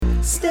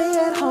Stay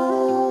at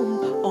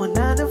home on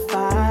 9 to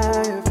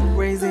 5,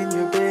 raising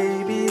your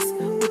babies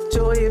with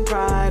joy and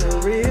pride. A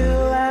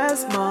real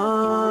ass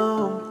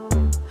mom,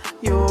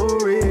 you're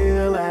a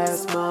real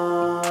ass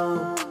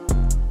mom.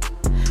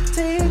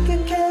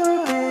 Taking care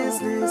of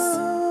business.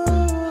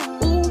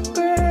 Ooh,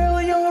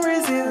 girl, you're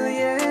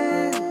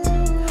resilient.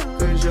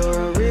 'Cause you're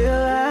a real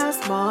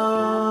ass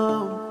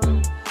mom.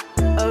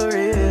 A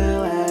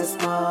real ass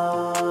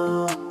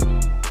mom.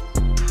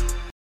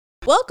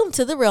 Welcome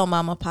to the Real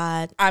Mama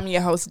Pod, I'm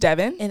your host,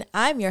 Devin. and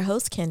I'm your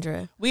host,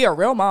 Kendra, We are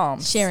real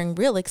moms. sharing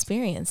real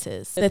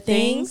experiences, the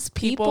things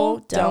people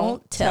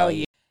don't tell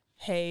you.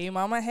 Hey,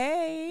 mama,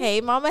 hey.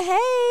 Hey, Mama,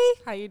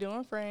 hey. How you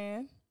doing,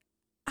 friend?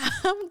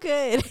 I'm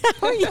good.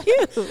 How are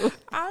you?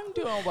 I'm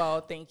doing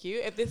well, thank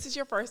you. If this is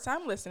your first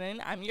time listening,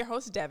 I'm your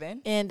host,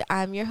 Devin. And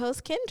I'm your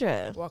host,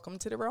 Kendra. Welcome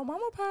to the Real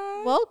Mama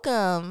Pod.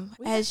 Welcome.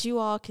 As you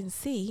all can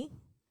see,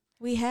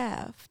 we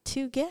have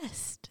two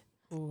guests.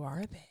 Who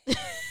are they?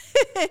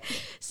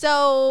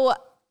 So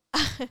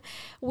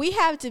we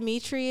have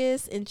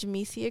Demetrius and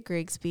Jamesia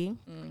Grigsby.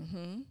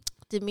 Mm-hmm.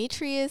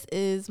 Demetrius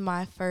is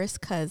my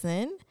first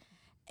cousin,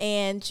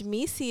 and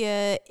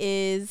Jamesia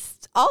is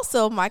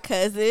also my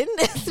cousin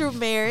through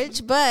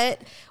marriage,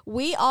 but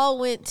we all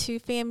went to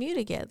FAMU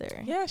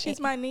together. Yeah, she's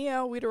my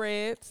Neo. We the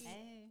Reds.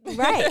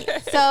 Right.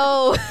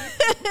 So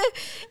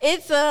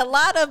it's a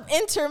lot of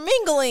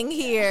intermingling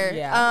here.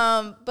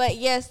 Yeah. But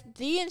yes,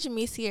 Dee and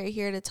Jamesia are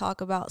here to talk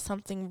about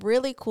something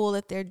really cool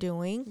that they're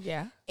doing.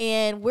 Yeah.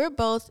 And we're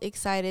both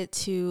excited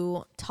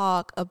to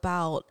talk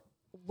about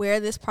where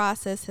this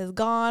process has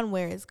gone,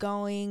 where it's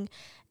going,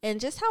 and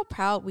just how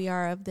proud we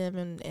are of them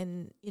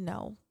and you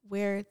know,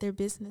 where their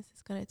business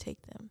is going to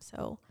take them.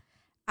 So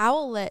I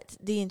will let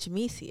Dee and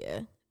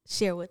Jamesia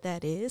share what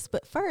that is.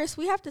 But first,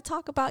 we have to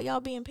talk about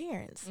y'all being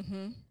parents.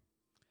 Mm-hmm.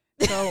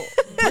 So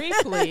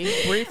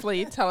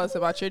briefly, tell us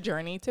about your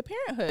journey to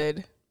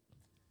parenthood.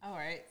 All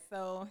right.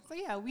 So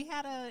yeah, we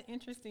had an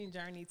interesting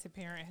journey to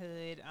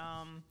parenthood.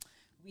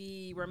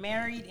 We were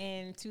married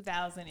in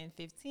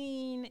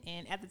 2015,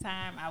 and at the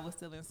time I was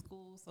still in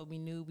school, so we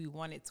knew we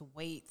wanted to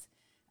wait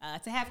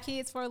to have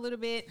kids for a little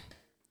bit.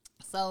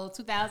 So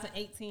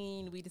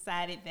 2018, we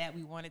decided that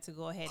we wanted to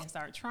go ahead and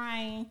start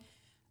trying.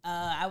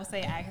 I would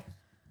say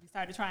we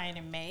started trying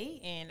in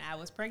May, and I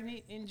was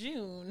pregnant in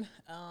June.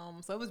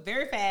 So it was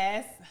very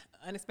fast,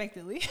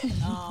 unexpectedly.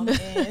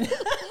 And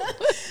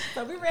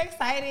so we were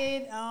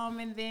excited.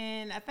 And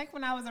then I think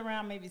when I was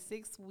around maybe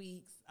 6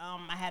 weeks,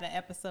 I had an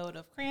episode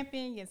of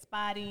cramping and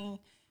spotting.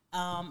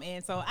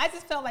 And so I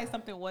just felt like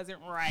something wasn't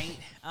right.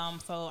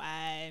 So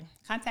I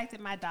contacted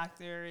my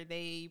doctor.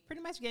 They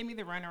pretty much gave me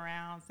the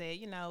runaround, said,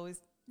 you know, it's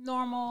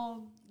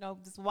normal, you know,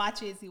 just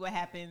watch it, see what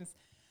happens.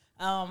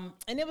 And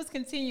it was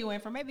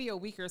continuing for maybe a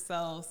week or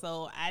so.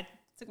 So I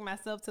took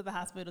myself to the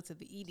hospital, to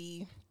the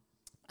ED.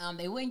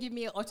 They wouldn't give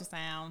me an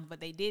ultrasound, but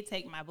they did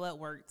take my blood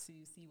work to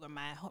see what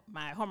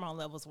my hormone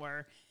levels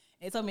were.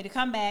 They told me to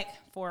come back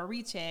for a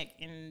recheck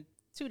in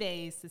 2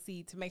 days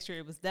to make sure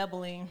it was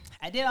doubling.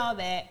 I did all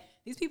that.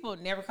 These people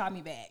never called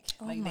me back.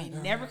 They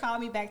never called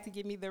me back to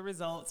give me the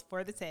results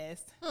for the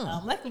test.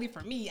 Luckily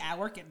for me, I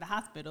work at the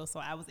hospital, so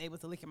I was able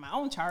to look at my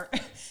own chart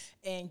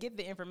and get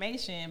the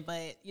information.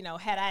 But, you know,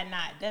 had I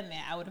not done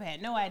that, I would have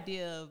had no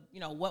idea,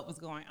 you know, what was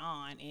going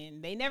on.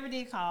 And they never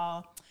did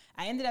call.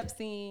 I ended up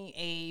seeing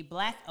a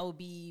black OB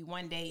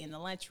one day in the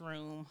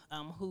lunchroom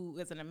who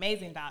is an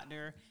amazing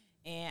doctor.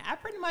 And I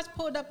pretty much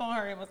pulled up on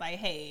her and was like,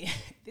 hey,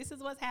 this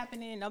is what's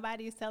happening.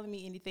 Nobody is telling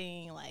me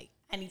anything. Like,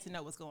 I need to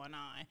know what's going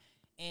on.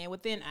 And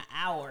within an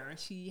hour,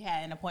 she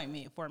had an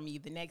appointment for me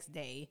the next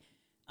day.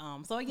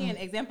 So again,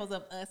 examples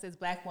of us as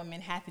black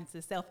women having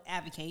to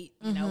self-advocate,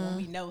 you know, when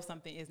we know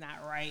something is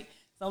not right.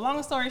 So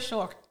long story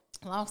short,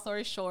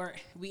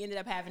 we ended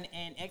up having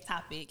an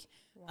ectopic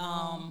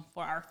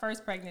for our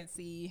first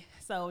pregnancy.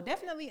 So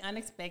definitely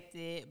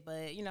unexpected,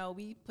 but, you know,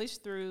 we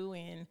pushed through.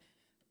 And,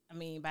 I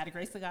mean, by the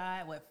grace of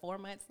God, 4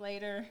 months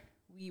later,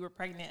 we were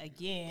pregnant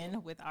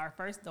again with our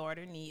first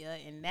daughter, Nia,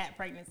 and that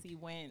pregnancy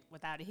went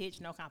without a hitch,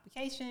 no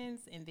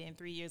complications. And then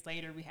 3 years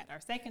later, we had our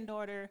second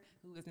daughter,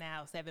 who is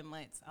now 7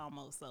 months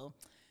almost. So,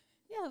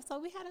 yeah, so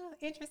we had an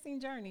interesting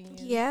journey.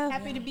 And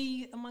happy to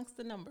be amongst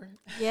the number.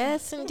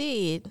 Yes,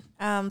 indeed.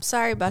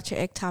 Sorry about your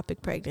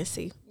ectopic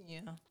pregnancy.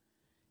 Yeah.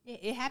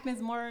 It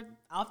happens more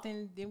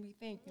often than we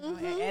think. You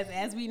know,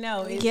 as we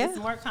know, it's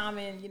more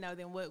common, you know,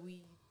 than what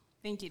we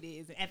think it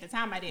is. At the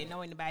time, I didn't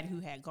know anybody who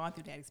had gone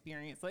through that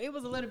experience, so it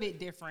was a little bit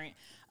different.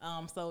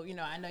 So, you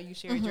know, I know you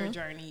shared your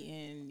journey,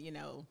 and, you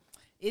know,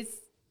 it's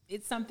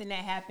something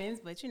that happens,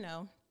 but, you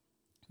know,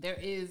 there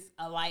is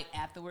a light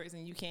afterwards,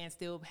 and you can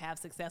still have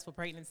successful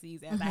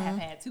pregnancies, as I have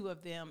had 2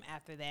 of them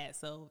after that.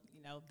 So,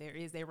 you know, there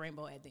is a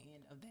rainbow at the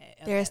end of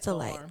that. There's the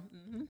light.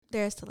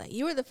 There's the light.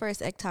 You were the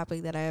first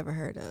ectopic that I ever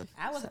heard of.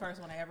 I was the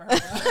first one I ever heard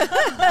of.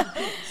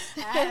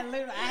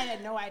 I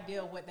had no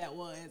idea what that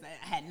was.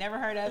 I had never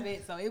heard of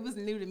it, so it was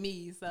new to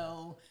me.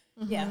 So,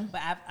 yeah,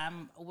 but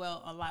I'm a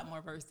lot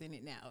more versed in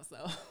it now.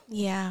 So,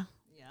 yeah.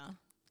 Yeah.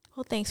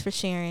 Well, thanks for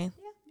sharing.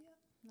 Yeah,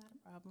 not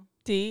a problem.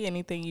 Dee,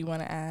 anything you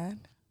want to add?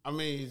 I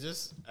mean,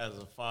 just as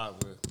a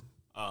father,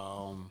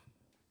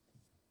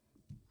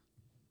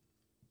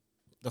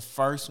 the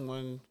first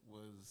one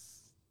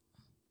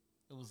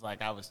it was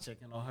like I was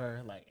checking on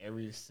her like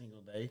every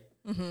single day.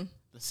 Mm-hmm.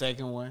 The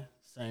second one,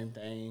 same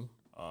thing.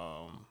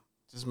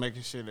 Just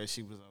making sure that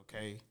she was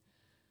okay.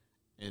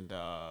 And,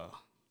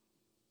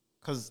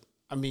 cause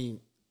I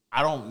mean,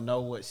 I don't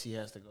know what she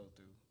has to go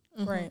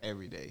through Right.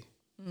 every day.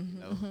 You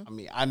know, I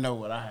mean, I know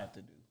what I have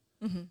to do,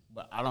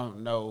 but I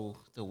don't know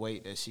the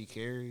weight that she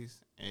carries.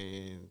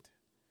 And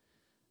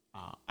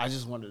I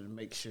just wanted to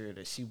make sure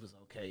that she was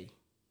okay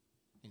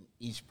in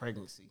each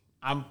pregnancy.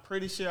 I'm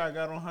pretty sure I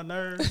got on her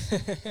nerves,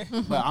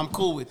 but I'm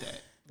cool with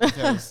that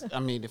because I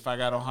mean, if I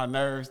got on her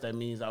nerves, that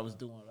means I was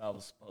doing what I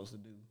was supposed to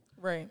do.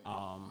 Right.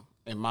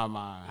 In my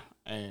mind,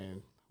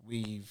 and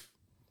we've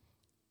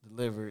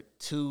delivered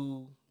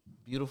 2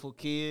 beautiful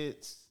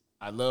kids.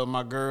 I love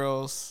my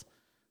girls.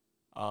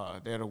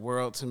 They're the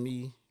world to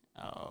me.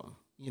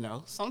 You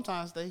know,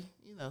 sometimes they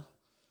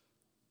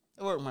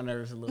work my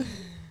nerves a little bit.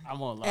 I'm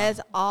gonna lie. As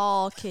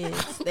all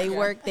kids, they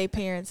work their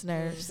parents'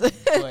 nerves.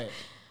 But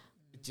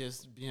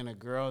just being a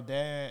girl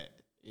dad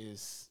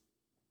is,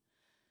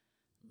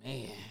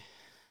 man,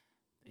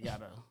 they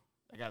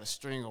got a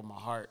string on my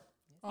heart.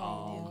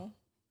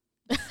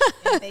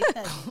 They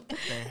tug.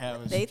 They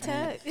have a They string.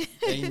 tug.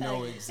 They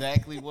know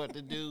exactly what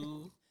to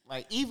do.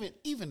 Like even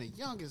the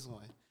youngest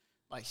one,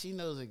 like she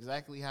knows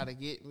exactly how to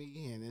get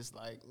me, and it's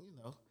like,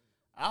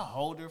 I'll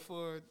hold her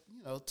for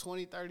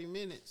 20, 30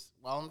 minutes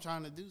while I'm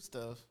trying to do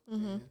stuff.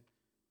 And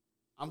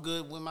I'm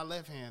good with my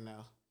left hand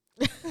now.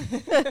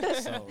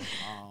 So,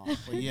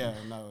 but yeah,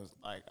 no,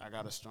 like I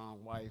got a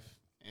strong wife,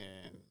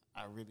 and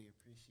I really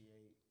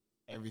appreciate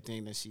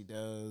everything that she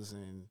does,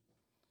 and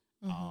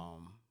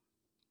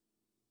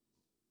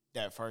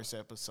that first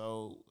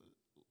episode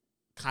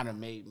kind of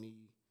made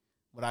me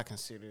what I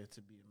consider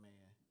to be a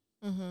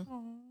man.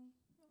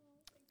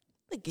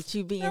 Look at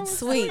you being That was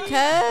sweet, sweet.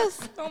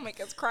 cuz. Don't make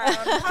us cry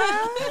on the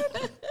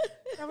pod.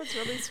 That was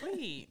really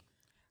sweet.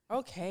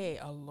 Okay,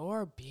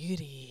 Allure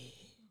Beauty.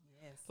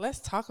 Yes. Let's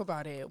talk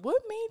about it.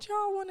 What made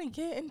y'all want to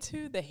get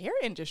into the hair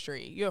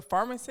industry? You're a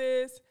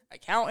pharmacist,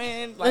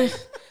 accountant. Like,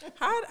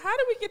 how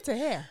did we get to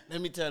hair?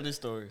 Let me tell this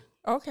story.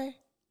 Okay,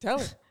 tell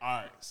it. All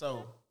right,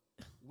 so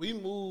we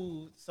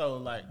moved. So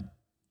like,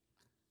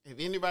 if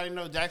anybody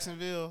know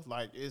Jacksonville,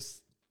 like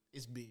it's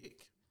big.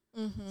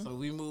 So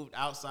we moved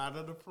outside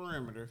of the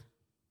perimeter,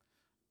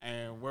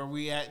 and where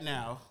we at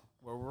now,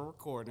 where we're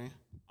recording,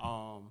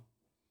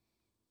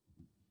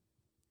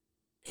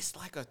 it's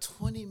like a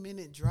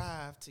 20-minute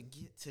drive to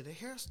get to the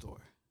hair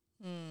store.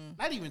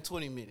 Not even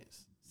 20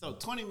 minutes. So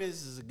 20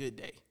 minutes is a good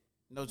day,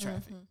 no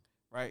traffic,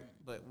 right?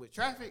 But with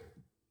traffic,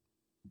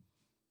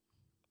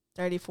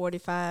 30,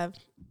 45.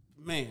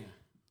 man,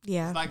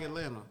 Yeah. it's like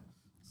Atlanta.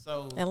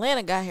 So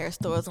Atlanta got hair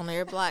stores on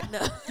every block,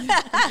 though.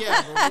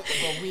 yeah, but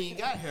we ain't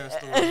got hair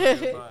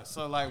stores.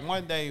 So like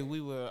one day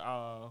we were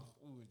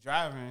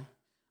driving.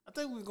 I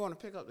think we were going to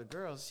pick up the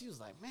girls. She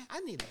was like, "Man, I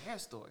need a hair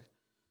store,"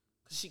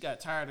 because she got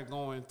tired of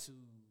going to.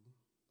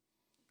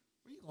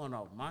 Where you going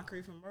off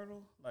Moncrief and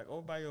Myrtle? Like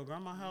over by your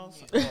grandma's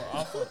house? Or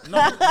off of, no,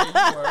 where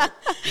you were.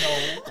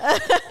 No.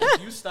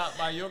 If you stopped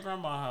by your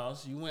grandma's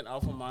house, you went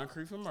off of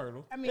Moncrief and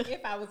Myrtle. I mean,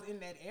 if I was in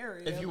that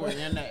area. If you were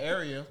in that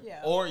area,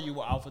 Yeah. or you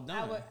were off of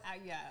Dunn.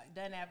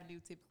 Dunn Avenue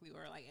typically,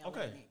 or like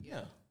Okay, Element, yeah.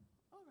 Okay.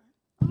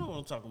 I know what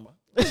I'm talking about.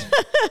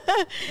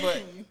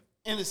 But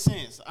in a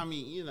sense, I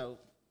mean,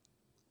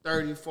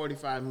 30,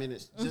 45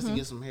 minutes just to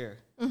get some hair.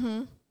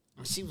 And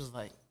she was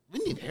like, we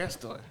need a hair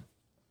store.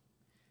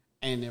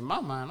 And in my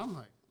mind, I'm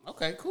like,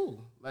 okay,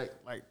 cool. Like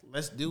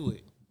let's do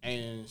it.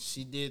 And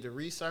she did the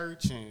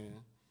research, and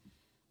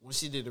when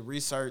she did the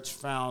research,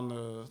 found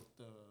the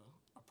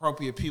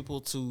appropriate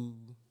people to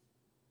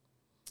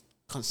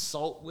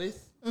consult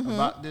with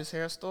about this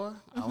hair store.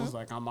 I was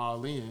like, I'm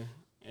all in.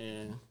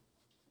 And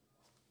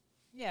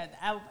yeah,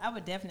 I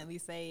would definitely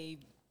say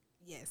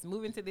yes.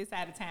 Moving to this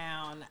side of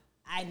town,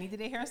 I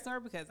needed a hair store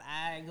because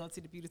I go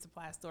to the beauty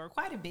supply store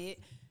quite a bit.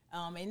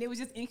 And it was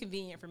just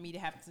inconvenient for me to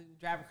have to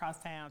drive across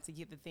town to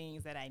get the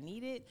things that I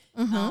needed.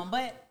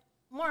 But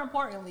more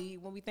importantly,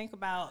 when we think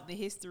about the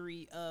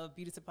history of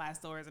beauty supply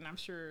stores, and I'm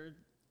sure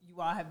you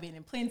all have been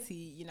in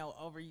plenty,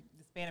 over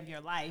the span of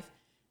your life,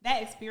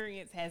 that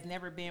experience has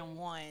never been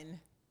one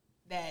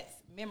that's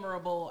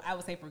memorable, I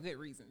would say, for good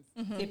reasons.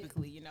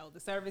 Typically, the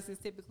service is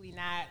typically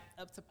not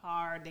up to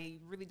par. They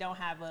really don't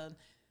have a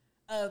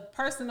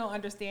personal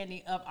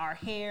understanding of our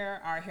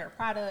hair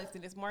products,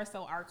 and it's more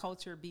so our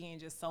culture being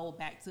just sold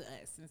back to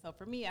us. And so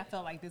for me, I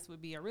felt like this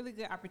would be a really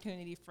good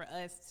opportunity for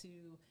us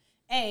to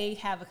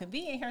have a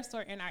convenient hair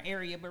store in our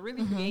area, but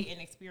really create an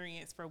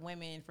experience for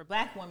women, for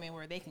Black women,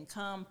 where they can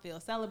come,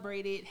 feel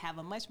celebrated, have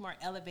a much more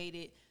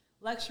elevated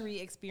luxury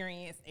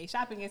experience, a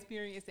shopping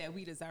experience that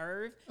we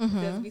deserve,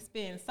 because we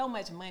spend so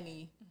much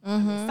money,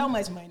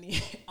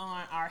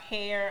 on our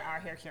hair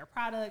care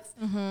products.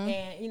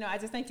 And, I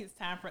just think it's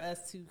time for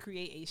us to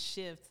create a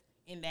shift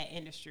in that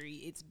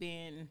industry. It's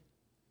been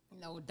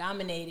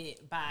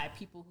dominated by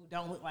people who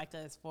don't look like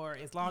us for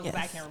as long as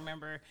I can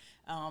remember.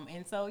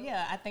 And so,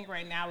 yeah, I think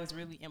right now it's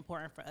really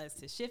important for us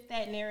to shift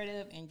that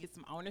narrative and get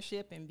some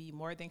ownership and be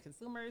more than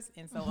consumers.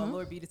 And so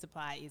Allure Beauty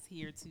Supply is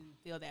here to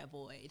fill that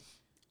void.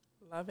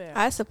 Love it.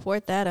 I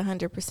support that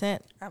 100%.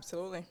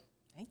 Absolutely.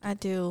 I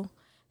do.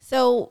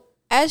 So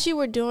as you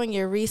were doing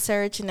your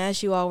research and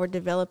as you all were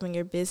developing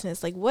your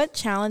business, like what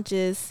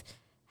challenges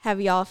have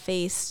y'all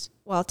faced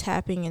while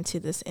tapping into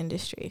this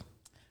industry?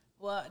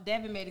 Well,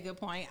 Devin made a good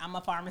point. I'm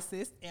a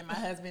pharmacist and my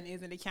husband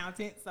is an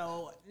accountant.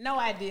 So no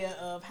idea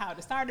of how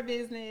to start a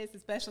business,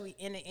 especially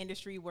in an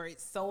industry where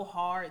it's so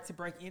hard to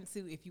break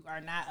into if you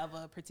are not of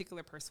a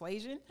particular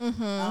persuasion.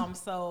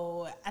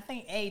 So I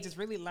think, just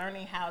really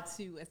learning how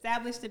to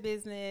establish the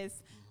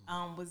business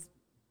was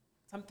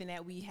something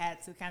that we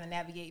had to kind of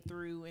navigate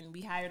through. And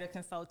we hired a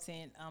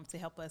consultant to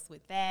help us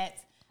with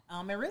that.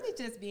 And really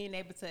just being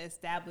able to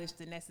establish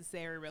the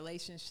necessary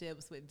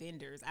relationships with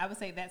vendors. I would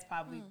say that's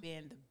probably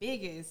been the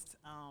biggest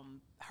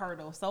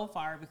hurdle so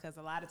far, because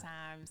a lot of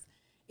times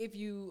if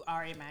you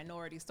are a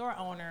minority store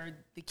owner,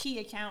 the key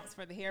accounts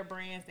for the hair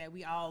brands that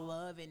we all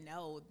love and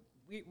know,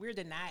 we're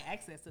denied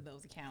access to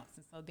those accounts.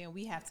 And so then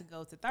we have to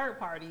go to third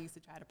parties to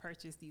try to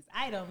purchase these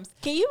items.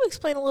 Can you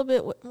explain a little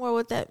bit more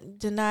what that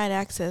denied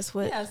access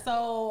was? Yeah,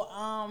 so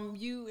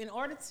you, in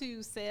order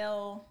to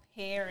sell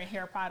hair and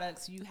hair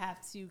products, you have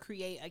to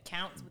create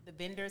accounts with the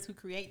vendors who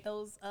create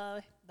those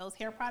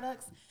hair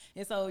products.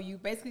 And so you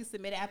basically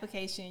submit an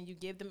application, you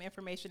give them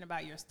information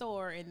about your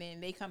store, and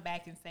then they come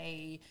back and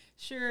say,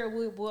 sure,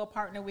 we'll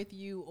partner with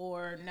you,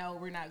 or no,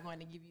 we're not going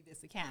to give you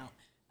this account.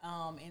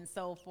 And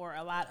so for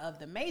a lot of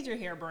the major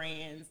hair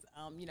brands,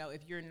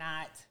 if you're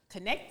not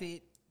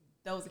connected,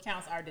 those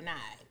accounts are denied.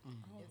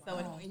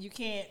 And you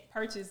can't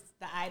purchase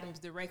the items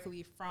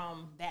directly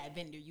from that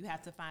vendor. You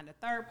have to find a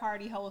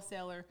third-party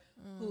wholesaler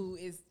who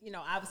is,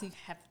 obviously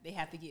they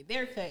have to get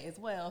their cut as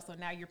well. So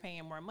now you're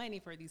paying more money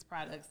for these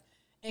products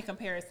in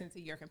comparison to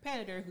your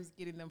competitor who's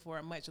getting them for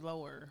a much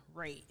lower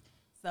rate.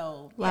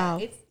 So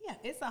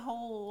it's a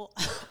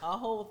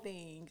whole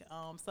thing.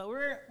 So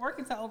we're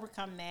working to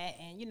overcome that,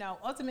 and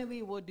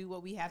ultimately we'll do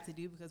what we have to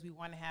do because we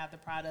want to have the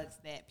products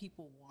that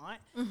people want.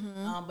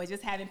 But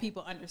just having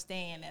people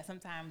understand that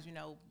sometimes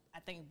I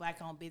think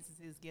Black-owned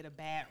businesses get a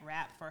bad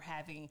rap for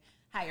having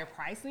higher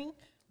pricing,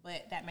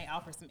 but that may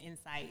offer some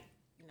insight,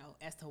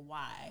 as to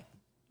why.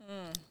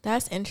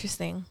 That's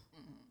interesting.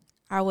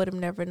 I would have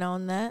never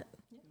known that.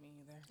 Me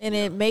either. And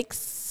it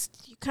makes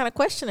you kind of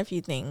question a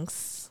few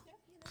things.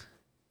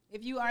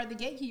 If you are the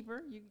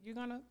gatekeeper, you're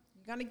gonna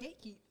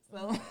gatekeep.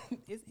 So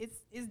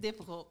it's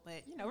difficult,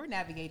 but we're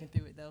navigating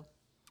through it though.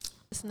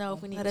 Just know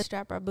if we need to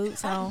strap our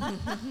boots on.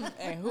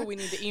 And who we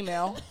need to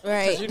email.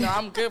 Right. Because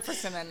I'm good for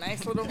sending a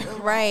nice little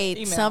Right.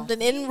 email.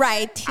 Something in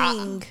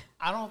writing.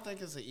 I don't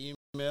think it's an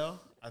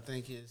email. I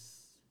think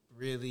it's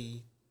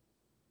really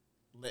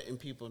letting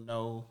people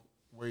know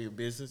where your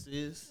business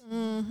is.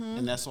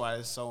 And that's why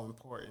it's so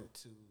important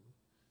to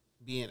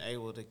being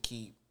able to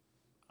keep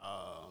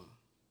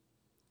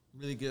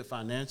really good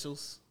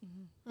financials.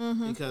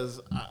 Because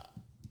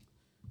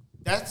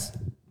that's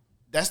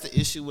the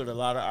issue with a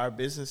lot of our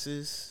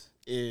businesses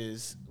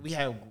is we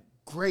have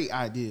great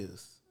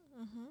ideas,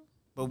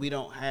 but we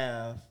don't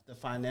have the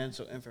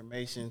financial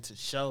information to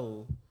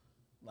show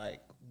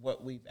like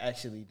what we've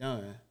actually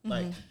done.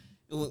 Like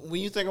when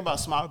you think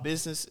about small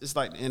business, it's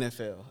like the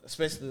NFL,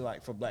 especially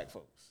like for Black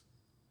folks.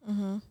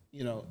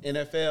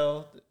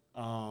 NFL,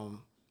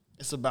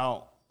 it's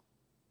about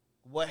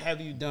what have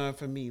you done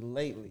for me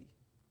lately?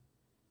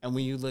 And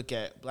when you look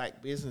at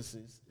Black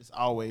businesses, it's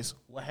always,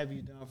 what have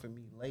you done for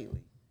me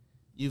lately?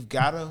 You've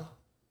got to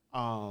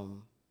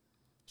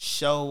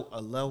show a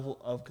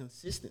level of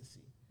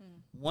consistency.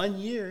 1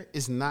 year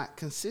is not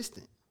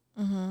consistent.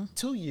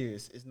 2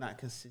 years is not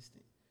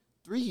consistent.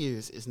 3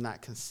 years is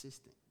not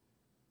consistent.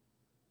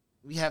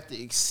 We have to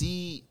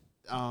exceed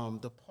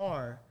the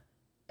par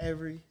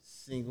every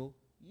single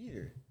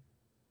year.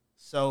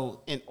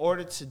 So in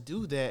order to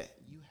do that,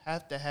 you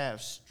have to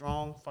have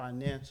strong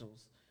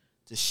financials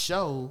to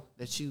show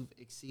that you've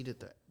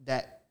exceeded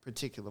that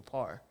particular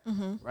par,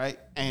 right?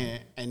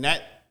 And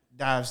that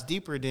dives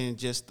deeper than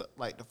just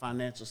the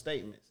financial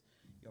statements,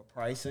 your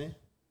pricing.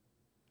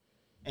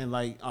 And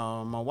like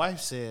my wife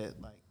said,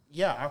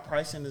 our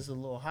pricing is a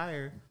little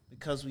higher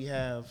because we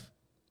have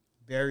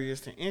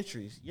barriers to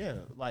entries. Yeah,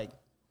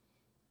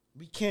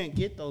 we can't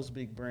get those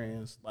big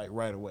brands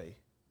right away.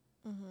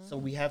 So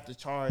we have to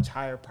charge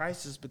higher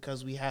prices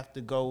because we have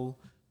to go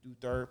through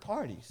third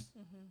parties.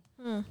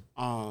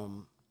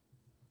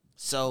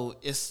 So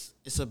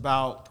it's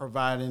about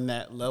providing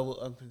that level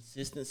of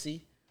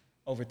consistency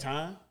over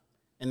time,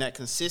 and that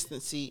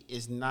consistency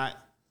is not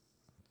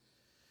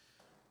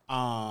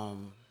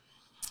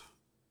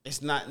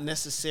it's not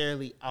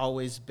necessarily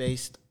always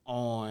based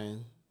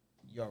on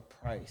your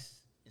price.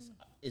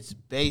 It's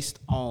based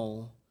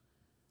on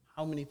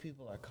how many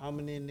people are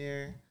coming in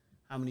there,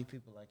 how many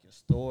people like your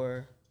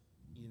store.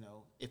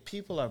 If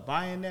people are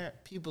buying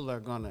that, people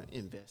are gonna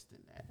invest in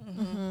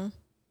that.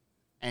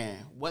 And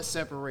what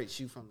separates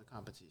you from the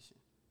competition?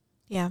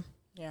 Yeah.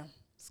 Yeah.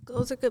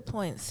 Those are good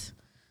points.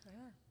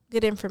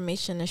 Good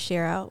information to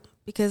share out,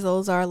 because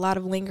those are a lot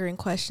of lingering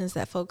questions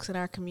that folks in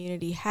our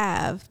community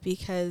have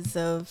because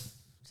of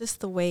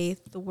just the way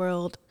the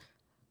world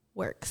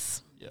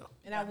works. Yeah.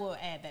 And I will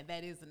add that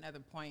that is another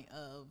point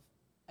of,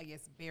 I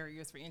guess,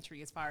 barriers for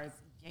entry as far as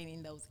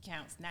gaining those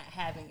accounts, not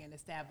having an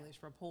established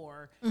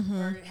rapport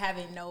or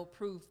having no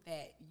proof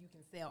that you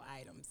can sell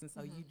items. And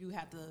so you do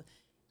have to,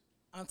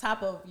 on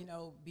top of,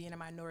 being a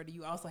minority,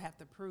 you also have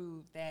to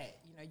prove that,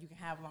 you can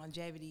have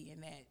longevity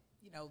and that,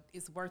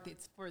 it's worth it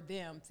for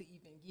them to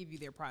even give you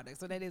their product.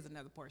 So that is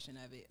another portion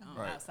of it,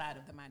 outside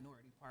of the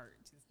minority part,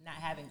 just not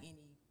having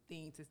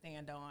anything to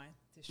stand on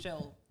to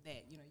show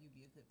that, you'd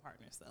be a good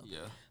partner. So Yeah.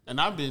 And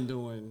I've been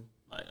doing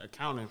like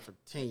accounting for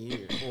 10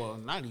 years. Well,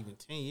 not even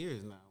 10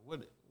 years now.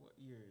 What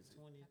year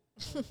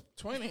is it?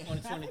 20.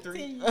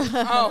 2023?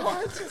 Oh,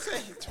 I was just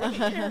saying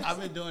 20 years. I've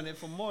been doing it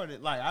for more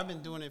than, I've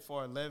been doing it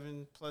for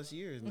 11 plus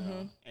years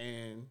now.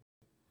 And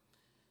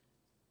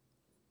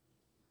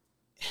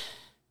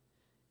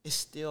it's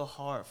still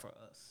hard for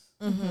us.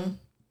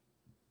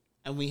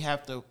 And we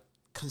have to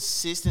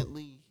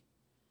consistently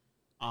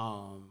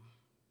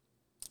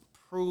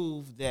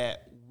prove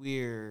that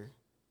we're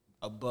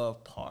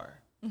above par.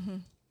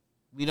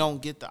 We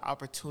don't get the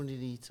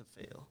opportunity to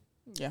fail.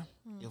 Yeah.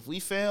 If we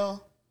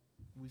fail,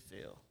 we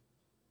fail.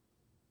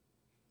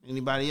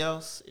 Anybody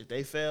else, if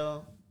they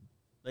fail,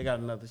 they got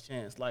another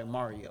chance, like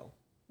Mario.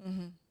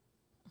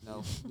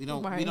 No, we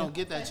don't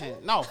get that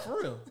chance. No,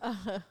 for real.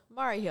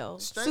 Mario.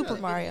 Straight Super up.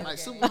 Mario. Like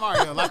Super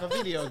Mario, like a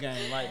video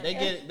game. Like they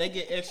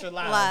get extra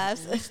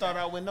lives. We start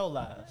out with no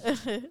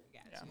lives.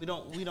 We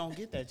don't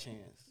get that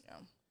chance.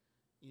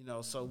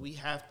 Yeah. So we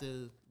have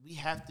to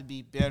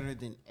be better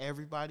than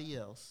everybody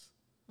else.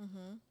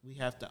 We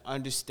have to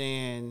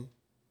understand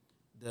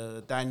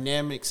the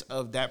dynamics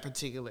of that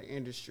particular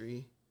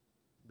industry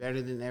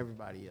better than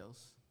everybody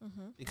else.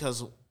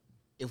 Because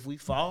if we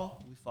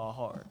fall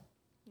hard.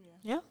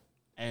 Yeah.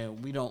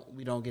 And we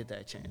don't get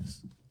that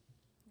chance.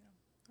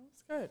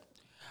 That's good.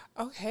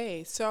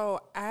 Okay,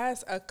 so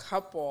as a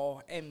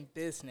couple in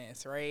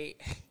business, right?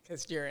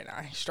 Because Jerry and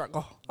I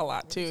struggle a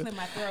lot too. clear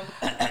my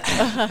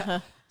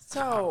throat.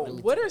 So,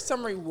 what are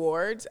some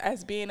rewards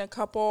as being a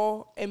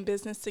couple in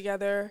business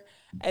together?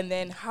 And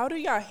then how do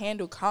y'all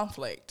handle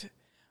conflict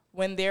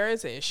when there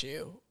is an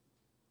issue?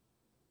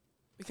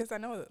 Because I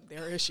know that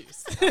there are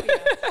issues.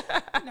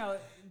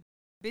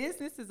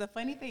 Business is a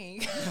funny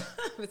thing,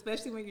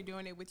 especially when you're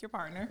doing it with your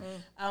partner.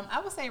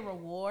 I would say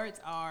rewards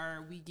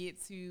are we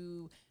get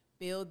to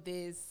build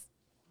this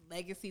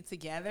legacy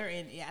together,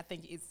 and I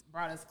think it's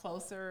brought us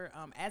closer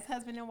as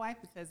husband and wife,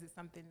 because it's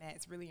something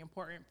that's really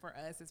important for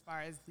us as far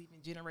as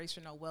leaving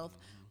generational wealth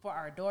for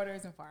our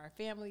daughters and for our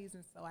families.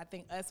 And so I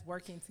think us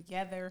working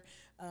together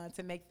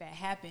to make that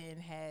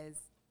happen has,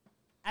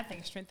 I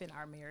think, strengthened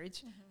our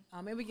marriage.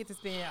 And we get to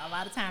spend a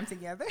lot of time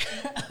together,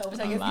 which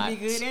I guess would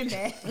be good and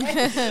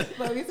bad.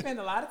 But we spend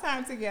a lot of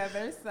time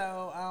together,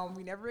 so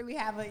we never really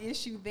have an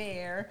issue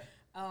there.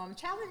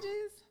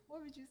 Challenges,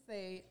 what would you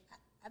say?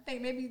 I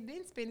think maybe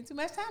been spending too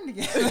much time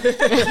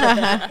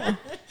together.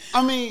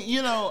 I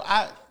mean,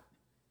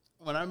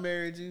 when I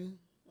married you,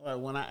 like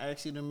when I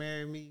asked you to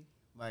marry me,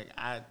 like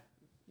I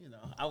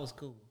was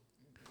cool.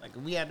 Like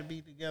we had to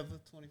be together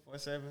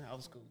 24/7. I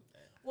was cool with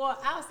that. Well,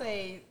 I'll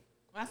say,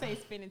 when I say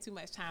spending too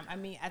much time, I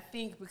mean, I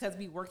think because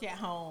we work at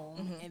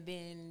home and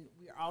then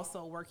we're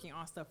also working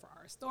on stuff for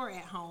our store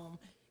at home,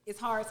 it's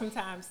hard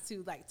sometimes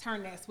to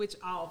turn that switch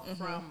off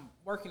from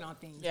working on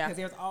things, because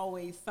there's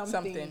always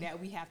something that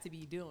we have to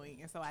be doing.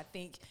 And so I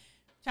think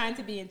trying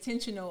to be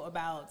intentional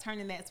about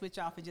turning that switch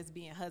off and just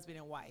being husband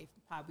and wife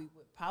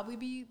would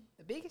be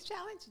the biggest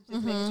challenge.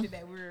 Just making sure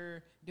that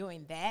we're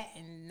doing that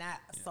and not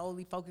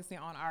solely focusing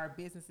on our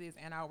businesses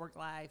and our work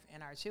life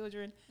and our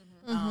children.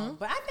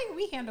 But I think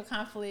we handle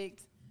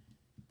conflict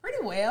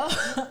pretty well.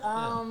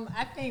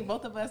 I think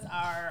both of us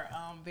are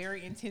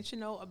very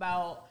intentional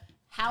about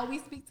how we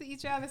speak to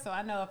each other. So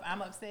I know if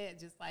I'm upset,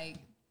 just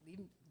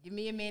give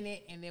me a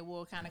minute, and then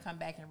we'll kind of come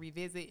back and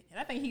revisit. And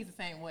I think he's the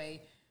same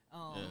way.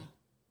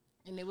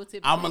 And then we'll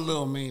typically, I'm a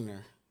little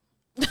meaner.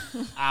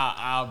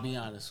 I'll be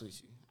honest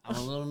with you. I'm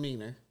a little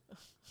meaner.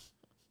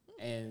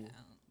 And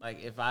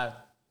if I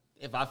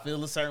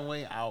feel a certain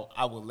way,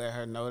 I will let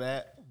her know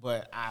that.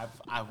 But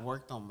I've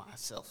worked on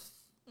myself.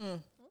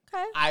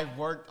 Okay. I've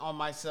worked on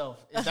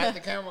myself. Is that the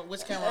camera?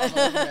 Which camera am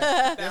I looking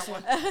at? This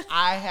one?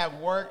 I have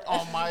worked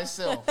on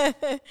myself.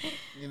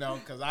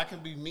 Because I can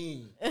be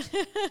mean.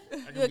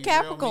 You're a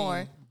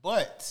Capricorn.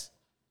 But,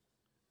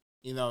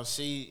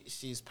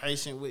 she's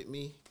patient with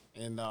me.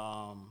 And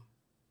I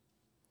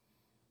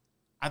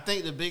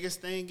think the biggest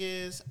thing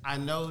is I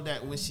know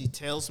that when she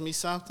tells me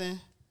something,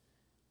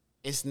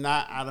 it's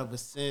not out of a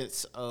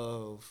sense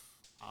of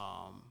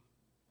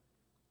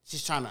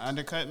she's trying to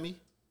undercut me.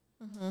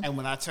 And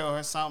when I tell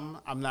her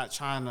something, I'm not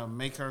trying to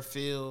make her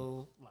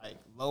feel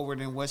lower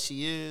than what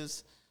she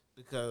is,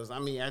 because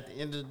at the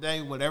end of the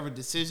day, whatever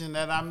decision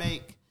that I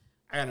make,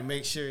 I got to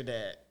make sure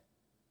that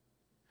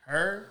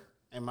her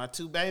and my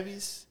two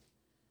babies,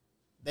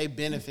 they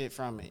benefit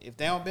from it. If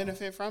they don't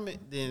benefit from it,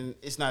 then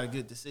it's not a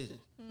good decision.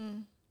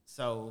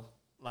 So,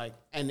 like,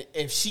 and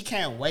if she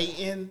can't weigh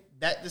in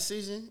that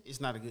decision, it's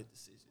not a good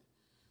decision.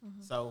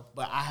 So,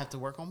 but I have to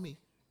work on me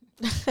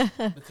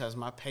because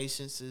my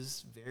patience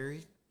is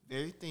very,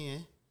 very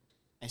thin,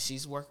 and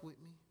she's worked with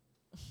me,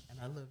 and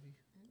I love you.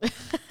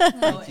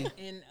 So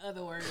in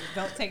other words,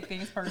 don't take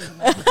things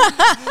personal.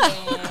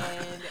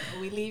 And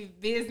we leave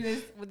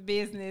business with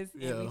business,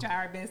 and we try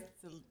our best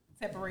to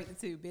separate the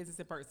two, business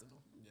and personal.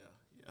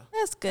 Yeah.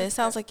 That's good.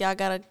 Sounds like y'all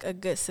got a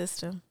good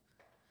system.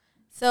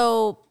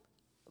 So,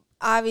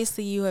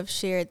 obviously, you have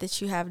shared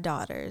that you have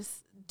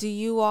daughters. Do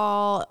you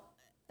all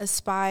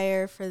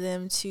aspire for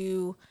them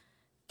to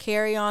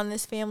carry on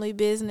this family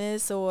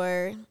business,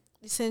 or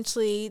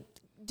essentially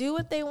do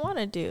what they want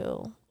to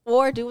do,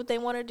 or do what they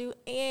want to do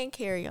and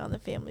carry on the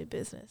family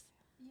business?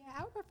 Yeah,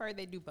 I would prefer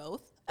they do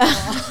both.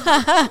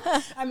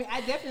 I mean,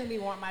 I definitely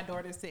want my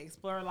daughters to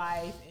explore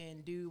life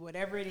and do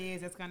whatever it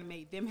is that's going to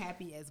make them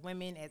happy as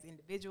women, as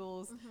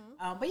individuals.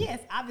 But yes,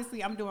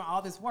 obviously I'm doing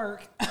all this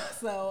work.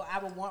 So I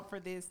would want for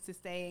this to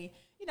stay,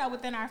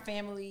 within our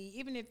family,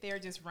 even if they're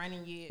just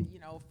running it,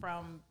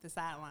 from the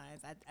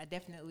sidelines. I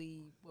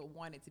definitely would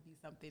want it to be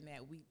something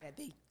that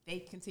they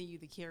continue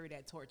to carry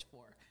that torch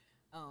for.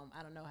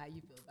 I don't know how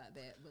you feel about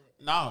that, but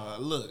No,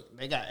 look,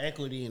 they got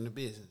equity in the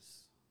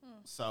business.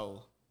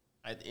 So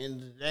at the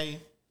end of the day,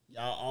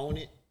 y'all own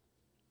it.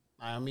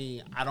 I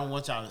mean, I don't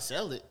want y'all to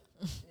sell it.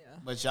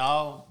 But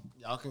y'all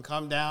can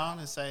come down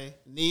and say,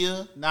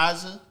 Nia,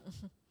 Naja,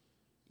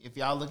 if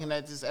y'all looking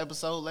at this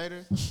episode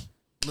later,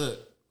 look,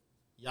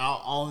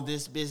 y'all own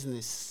this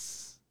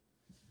business.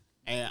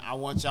 And I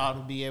want y'all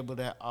to be able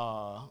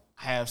to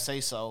have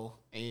say-so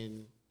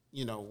in,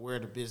 where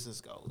the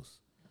business goes.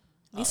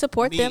 You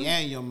support them? Me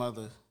and your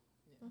mother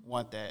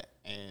want that.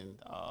 And,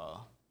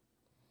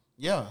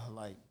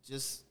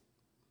 just...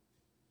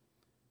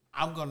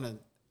 I'm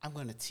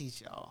gonna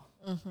teach y'all.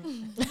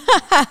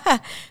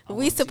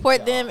 We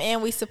support them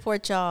and we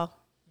support y'all.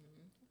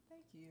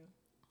 thank you.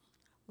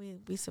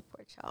 We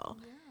support y'all.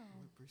 We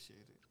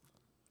appreciate it.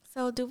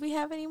 So, do we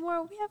have any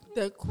more? We have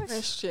any The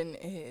question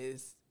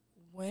is,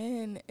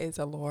 when is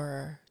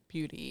Allure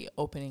Beauty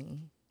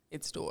opening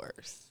its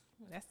doors?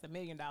 That's the $1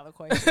 million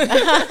question.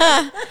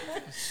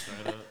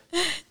 Straight up.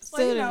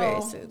 Soon and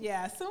very soon.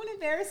 Yeah, soon and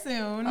very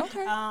soon.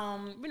 Okay.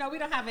 We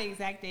don't have an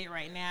exact date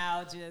right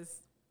now. Just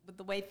with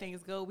the way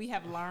things go, we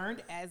have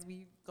learned as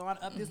we've gone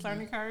up this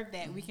learning curve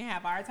that we can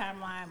have our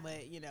timeline,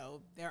 but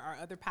there are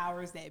other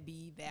powers that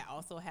be that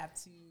also have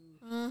to.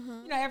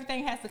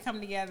 Everything has to come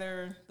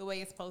together the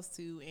way it's supposed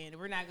to, and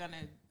we're not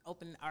gonna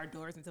open our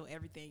doors until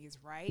everything is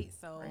right.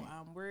 So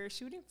we're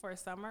shooting for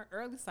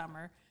early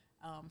summer.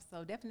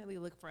 So definitely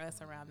look for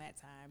us around that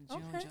time.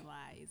 June,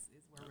 July is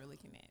where we're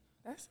looking at.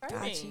 That's Got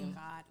exciting. you.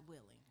 God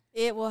willing.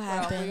 It will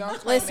happen. we gonna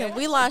claim Listen, it.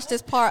 we launched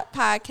this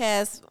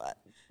podcast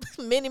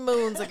many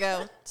moons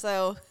ago.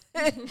 So,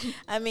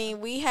 I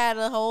mean, we had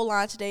a whole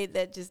launch date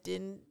that just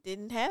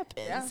didn't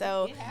happen. Yeah.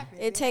 So, It happens.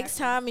 it takes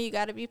time, and you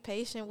got to be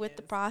patient with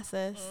the Yes.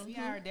 process. We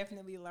are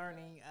definitely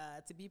learning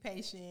to be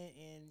patient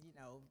and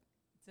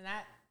to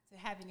not to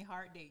have any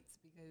hard dates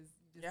because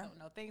you just don't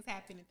know. Things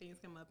happen and things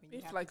come up and Be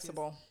you have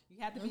flexible. You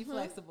have to be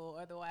flexible,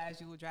 otherwise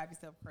you will drive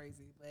yourself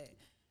crazy. But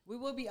we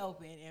will be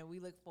open, and we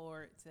look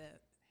forward to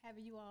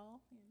having you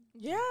all.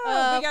 Yeah,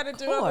 Of we got to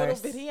do a little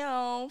course.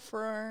 video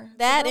for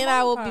That, the and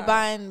I will be pod.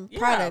 buying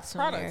products from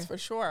products there. for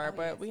sure. Oh,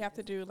 but yes, we have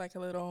to do like a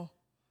little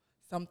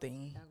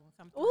something. Y'all gonna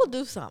come through. We'll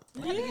do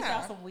something. We have to get Yeah.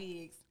 y'all some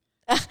wigs.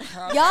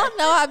 Y'all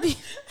know I be.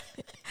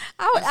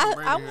 That's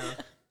braiding I hair.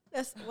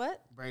 that's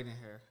what Braiding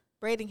hair.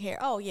 braiding hair.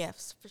 Oh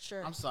yes, for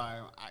sure. I'm sorry,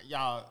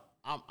 y'all.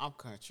 I'm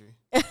country.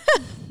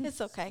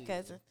 It's okay,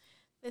 cousin.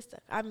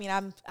 I'm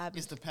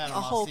It's the a Panama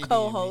whole City in me.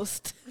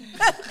 co-host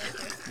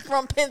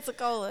from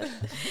Pensacola.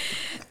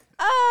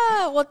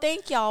 Well,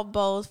 thank y'all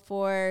both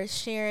for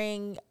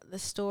sharing the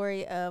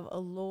story of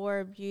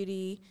Allure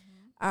Beauty.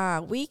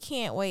 We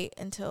can't wait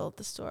until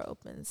the store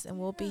opens, and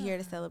we'll be here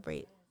to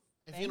celebrate.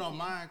 If you don't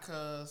mind,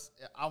 cuz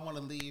I want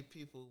to leave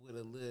people with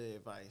a little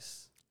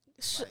advice.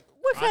 Like,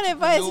 What kind of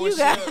advice you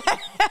got? entrepreneurship-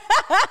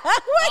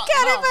 What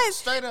kind of No, advice?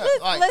 Straight up,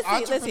 Let's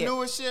like see, let's hear.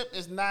 entrepreneurship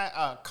is not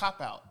a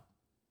cop out.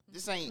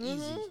 This ain't easy.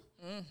 Say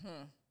that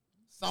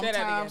Sometimes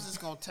again. it's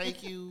gonna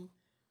take you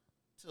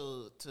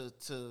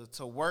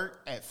to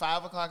work at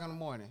 5 o'clock in the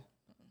morning.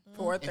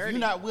 4:30. If you're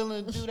not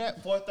willing to do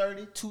that,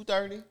 4:30,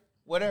 2:30,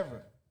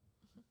 whatever.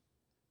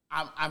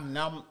 I'm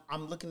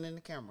looking in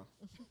the camera.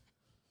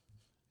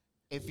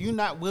 If you're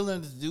not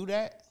willing to do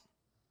that,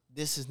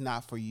 this is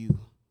not for you.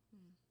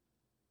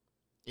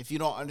 If you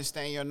don't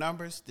understand your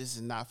numbers, this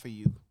is not for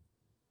you.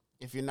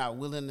 If you're not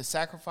willing to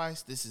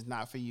sacrifice, this is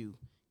not for you.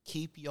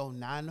 Keep your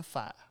 9 to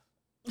 5.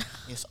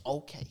 It's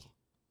okay.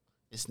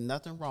 There's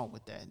nothing wrong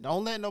with that.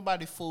 Don't let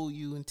nobody fool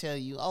you and tell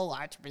you, oh,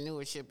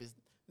 entrepreneurship is...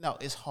 No,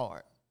 it's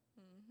hard.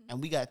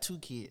 And we got 2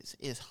 kids.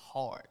 It's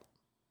hard.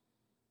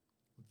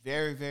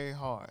 Very, very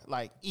hard.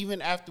 Like,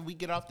 even after we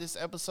get off this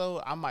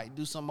episode, I might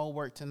do some more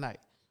work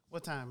tonight.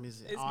 What time is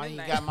it? It's I ain't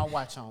midnight. got my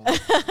watch on. It's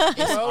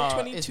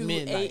 12:22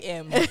 midnight.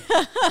 a.m.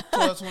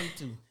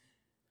 12:22.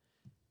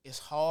 It's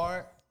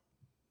hard.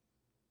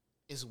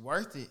 It's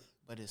worth it,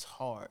 but it's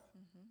hard.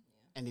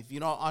 And if you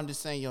don't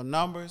understand your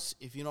numbers,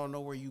 if you don't know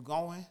where you're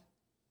going,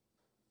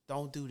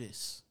 don't do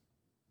this.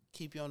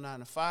 Keep your 9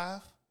 to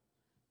 5.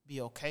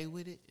 Be okay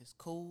with it. It's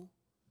cool.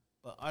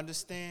 But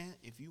understand,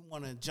 if you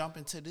want to jump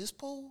into this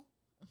pool,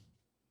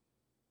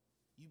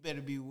 you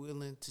better be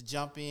willing to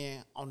jump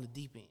in on the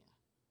deep end.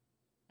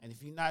 And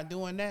if you're not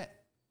doing that,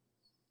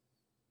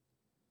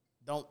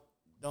 don't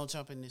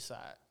jump in this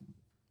side.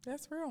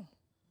 That's real.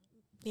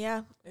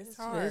 Yeah, It's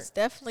hard. It's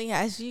definitely,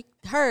 as you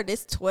heard,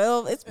 it's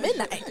 12. It's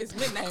midnight. It's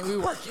midnight. We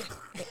working.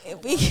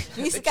 we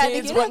The got to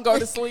kids get wouldn't up. go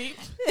to sleep.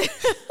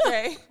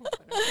 Okay.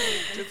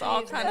 Just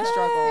all kind of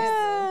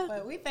struggles.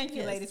 But we thank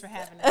you, ladies, for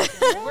having us.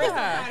 We're so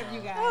proud of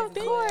you guys. Oh, of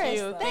course.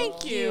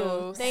 Thank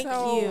you. Thank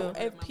So, you.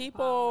 if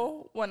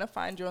people want to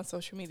find you on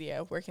social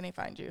media, where can they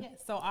find you?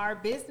 Yes, so our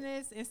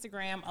business,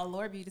 Instagram,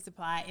 Allure Beauty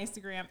Supply.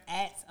 Instagram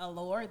at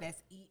Allure,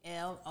 that's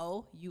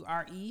ELOURE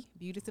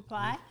Beauty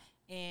Supply.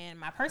 And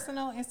my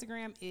personal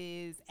Instagram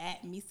is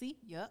at Meecy.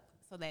 Yup.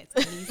 So that's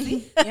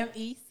Meecy,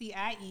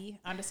 MECIE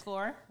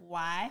 _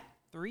 Y,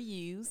 3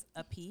 U's,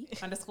 a P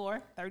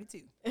 _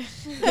 32.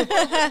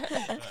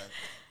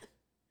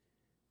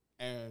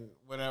 And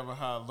whatever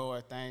her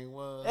Lord thing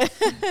was,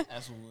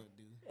 that's what we'll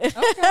do.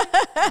 Okay.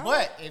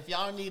 But if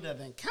y'all need an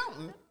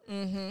accountant,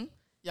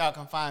 y'all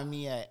can find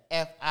me at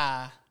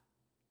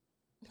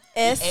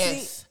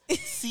FISCLJAX.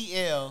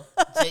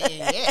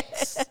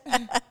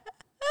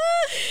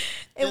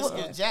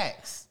 Fiscal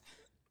Jax.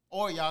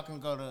 Or y'all can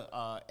go to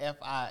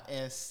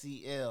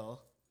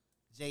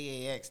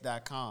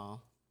FISCLJAX.com.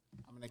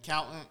 I'm an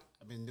accountant.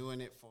 I've been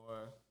doing it for,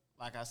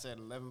 like I said,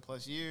 11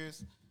 plus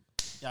years.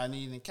 Y'all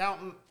need an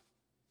accountant,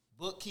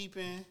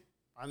 bookkeeping,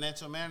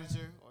 financial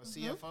manager, or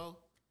CFO,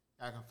 y'all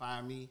can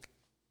find me.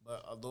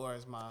 But Allure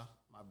is my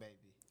baby.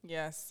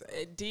 Yes.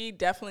 D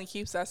definitely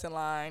keeps us in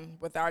line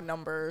with our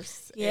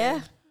numbers.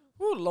 Yeah.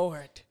 Oh,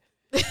 Lord.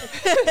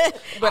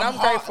 But I'm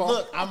grateful.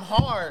 Look, I'm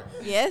hard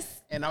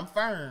Yes. and I'm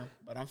firm,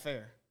 but I'm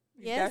fair.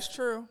 Yes. That's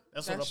true.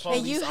 That's what a true.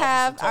 And you police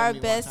have officer told our me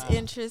one best time.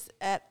 interests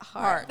at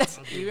heart.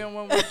 Heart. Even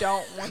when we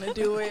don't want to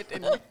do it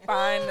and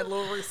find the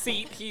little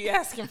receipt he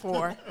asking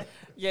for,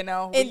 you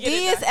know. we And get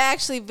D it is done.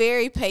 actually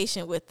very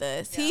patient with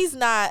us. He's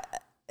not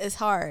as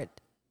hard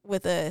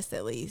with us,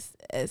 at least,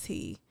 as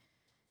he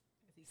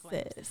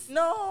says.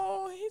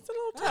 No, he's a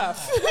little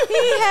tough.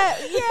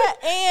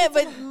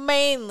 But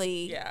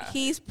mainly, Yeah.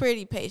 he's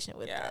pretty patient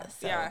with Yeah, us.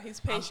 So. yeah, he's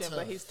patient, but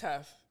tough. he's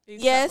tough. He's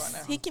tough Yes,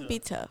 on he that. can be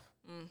tough.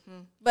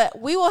 But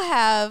we will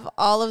have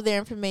all of their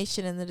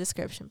information in the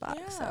description box.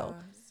 Yeah, So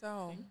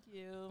so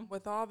You.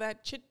 with all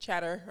that chit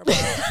chatter about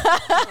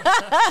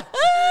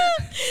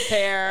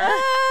hair,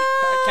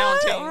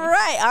 accounting,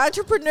 right,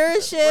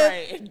 entrepreneurship.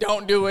 right?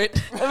 Don't do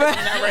it. I'm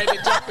not ready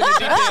to jump in the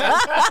deep end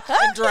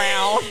and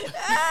drown.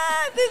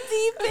 The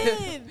deep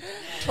end.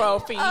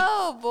 12 feet.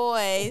 Oh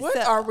boy. What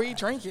So- are we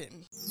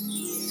drinking?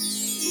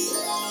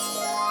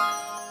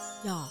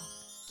 Y'all,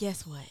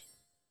 guess what?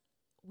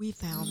 We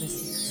found the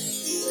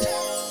secret.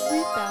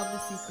 We found the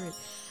secret.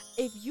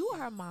 If you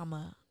are a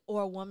mama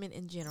or a woman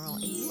in general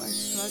and you are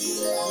struggling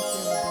with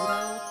your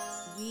libido,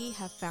 we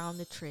have found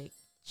the trick.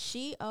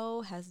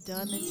 She-O has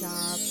done the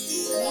job.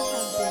 We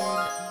have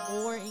been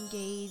more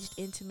engaged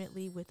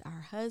intimately with our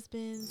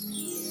husbands.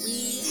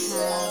 We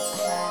have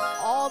had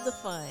all the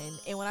fun.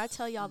 And when I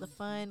tell y'all the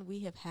fun, we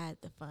have had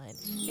the fun.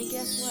 And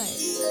guess what?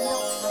 We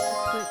don't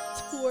have to put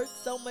towards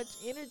so much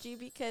energy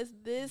because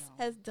this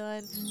has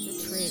done the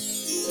trick. And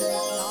if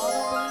y'all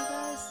don't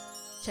believe us,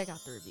 check out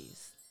the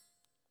reviews.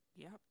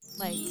 Yep.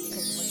 Like, check the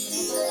link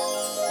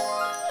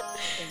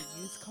And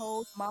use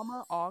code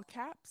MAMA, all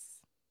caps,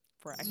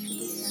 for extra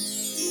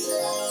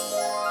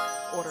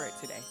discount. Order it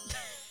today.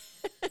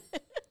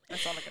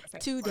 That's all I gotta say.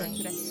 Today. Order it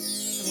today.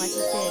 And like we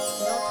said, if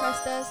you don't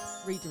trust us,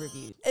 read the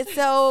reviews. And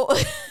so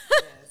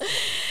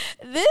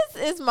this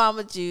is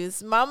Mama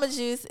Juice. Mama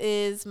Juice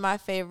is my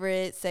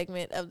favorite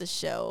segment of the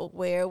show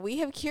where we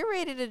have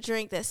curated a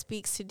drink that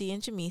speaks to D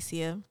and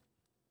Jamesia.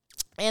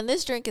 And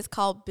this drink is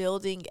called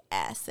Building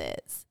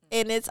Assets.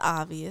 And it's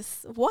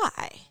obvious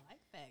why.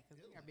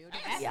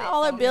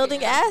 Y'all are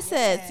building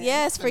assets.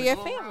 Yes, for your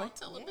family.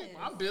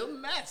 I'm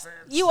building assets.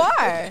 You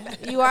are.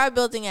 You are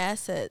building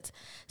assets.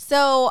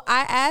 So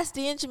I asked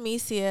D and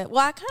Jamesia,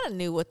 well, I kind of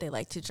knew what they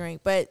like to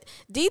drink, but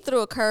D threw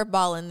a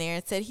curveball in there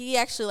and said he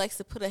actually likes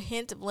to put a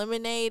hint of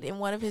lemonade in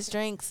one of his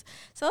drinks.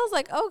 So I was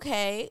like,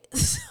 okay.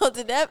 So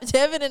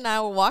Devin and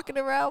I were walking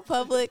around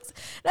Publix.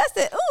 And I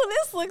said, oh,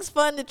 this looks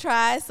fun to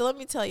try. So let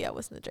me tell y'all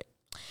what's in the drink.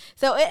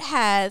 So it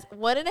has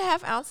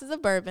 1.5 ounces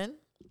of bourbon,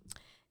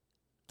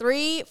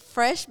 3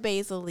 fresh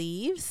basil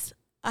leaves,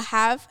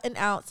 1/2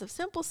 ounce of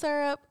simple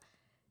syrup,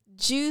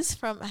 juice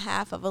from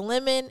 1/2 of a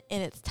lemon,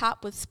 and it's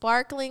topped with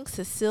sparkling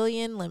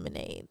Sicilian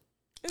lemonade.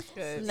 It's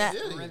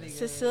good.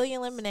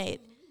 Sicilian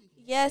lemonade.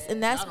 Yes,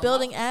 and that's Not a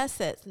building mafia.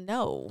 assets.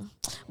 No,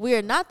 we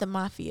are not the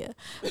mafia.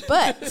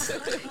 But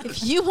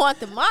if you want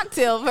the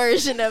mocktail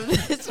version of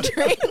this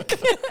drink,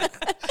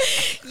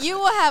 you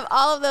will have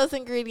all of those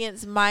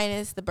ingredients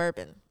minus the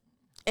bourbon.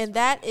 And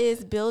that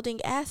is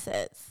building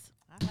assets.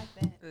 I like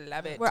that.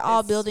 Love it. We're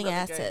all It's building really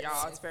good, assets.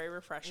 y'all. It's very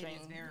refreshing.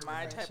 It is very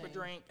My type of refreshing.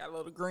 drink, got a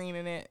little green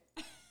in it.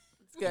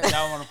 It's good.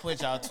 Y'all want to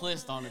put y'all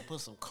twist on it,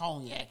 put some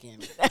cognac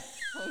in it.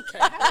 Okay.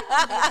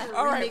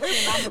 All right.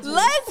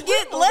 Let's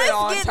get on to to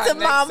our next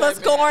Mama's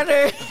segment.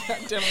 Corner.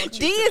 I'm done with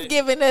D you is today.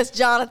 giving us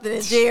Jonathan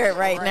and Jared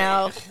right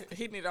now.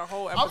 He need a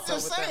whole I'm episode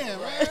just with saying,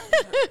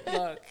 that. man.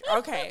 Look,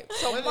 okay.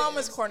 So What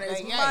Mama's is- Corner is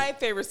Hey, my hey.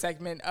 favorite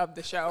segment of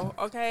the show.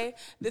 Okay,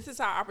 this is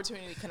our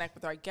opportunity to connect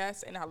with our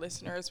guests and our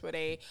listeners, where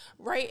they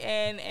write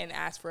in and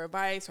ask for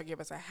advice or give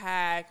us a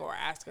hack or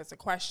ask us a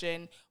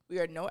question. We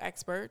are no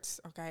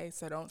experts, okay?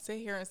 So don't sit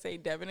here and say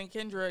Devin and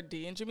Kendra,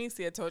 D and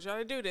Jamesia told y'all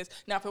to do this.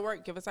 Now, if it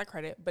worked, give us our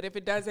credit. But if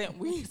it doesn't,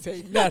 we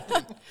say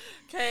nothing.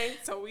 Okay?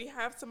 So we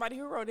have somebody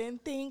who wrote in.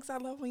 Thanks. I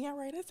love when y'all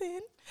write us in.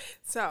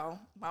 So,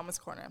 Mama's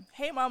Corner.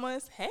 Hey,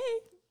 mamas. Hey.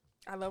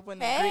 I love when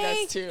they greet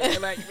Hey. us, too.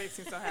 It like makes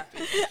me so happy.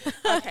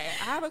 Okay,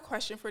 I have a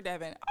question for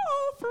Devin.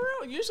 Oh, for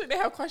real? Usually they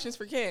have questions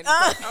for Ken.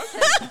 but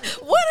okay.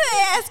 What are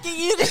they asking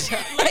you to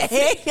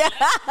say?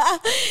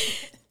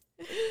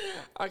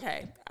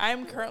 Okay,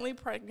 I'm currently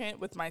pregnant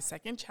with my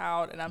second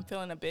child, and I'm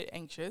feeling a bit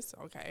anxious.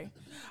 Okay,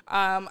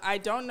 I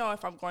don't know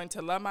if I'm going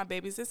to love my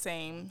babies the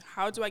same.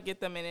 How do I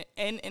get them in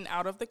and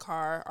out of the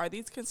car? Are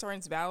these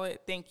concerns valid?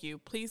 Thank you.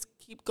 Please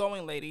keep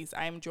going, ladies.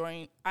 I'm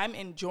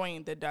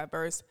enjoying the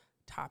diverse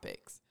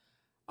topics.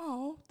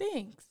 Oh,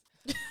 thanks.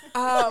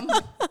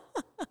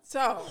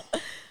 So,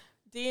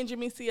 D and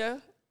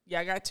Jamesia,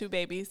 y'all got 2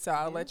 babies, so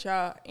I'll let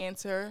y'all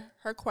answer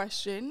her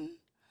question,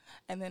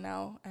 and then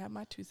I'll add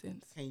my 2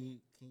 cents. Can you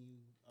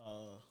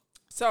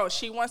So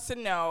she wants to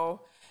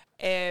know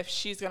if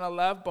she's going to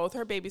love both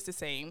her babies the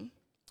same.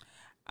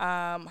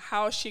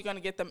 How is she going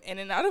to get them in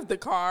and out of the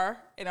car?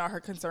 And are her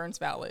concerns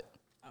valid?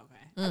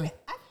 Okay. I mean,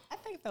 I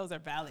think those are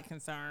valid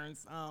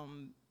concerns.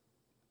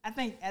 I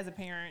think as a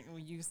parent,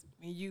 when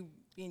you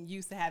been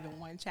used to having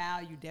one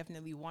child, you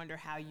definitely wonder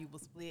how you will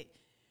split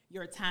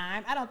your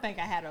time. I don't think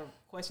I had a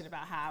question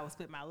about how I would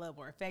split my love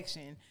or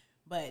affection,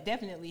 but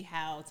definitely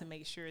how to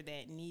make sure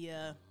that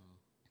Nia,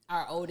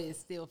 our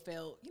oldest, still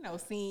felt,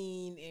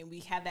 seen, and we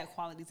had that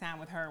quality time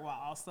with her while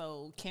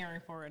also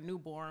caring for a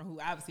newborn who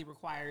obviously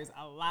requires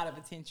a lot of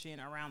attention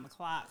around the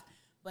clock.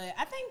 But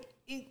I think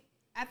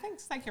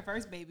just like your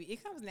first baby,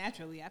 it comes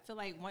naturally. I feel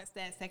like once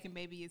that second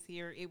baby is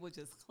here, it will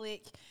just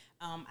click.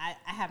 I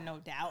have no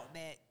doubt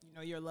that,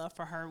 your love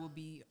for her will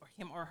be, or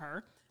him or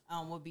her,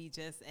 will be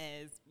just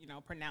as,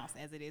 pronounced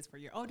as it is for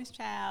your oldest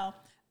child.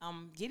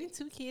 Getting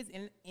 2 kids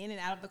in and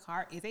out of the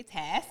car is a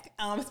task,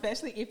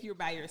 especially if you're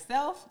by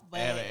yourself. But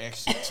add an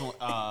extra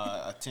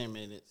 10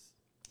 minutes?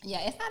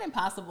 yeah, it's not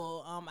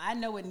impossible. I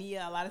know with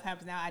Nia, a lot of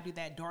times now I do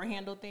that door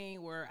handle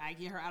thing where I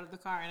get her out of the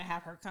car and I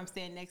have her come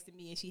stand next to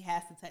me, and she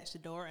has to touch the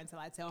door until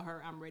I tell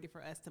her I'm ready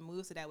for us to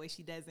move, so that way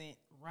she doesn't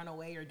run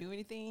away or do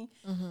anything.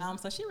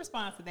 So she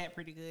responds to that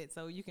pretty good.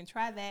 So you can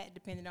try that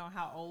depending on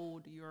how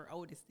old your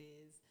oldest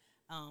is.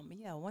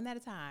 Yeah, one at a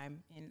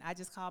time. And I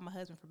just call my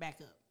husband for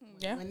backup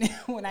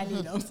when I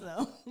need him.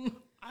 So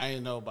I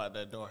didn't know about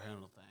that door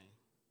handle thing.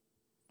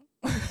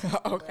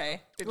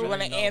 Okay. Did you I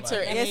want to didn't know answer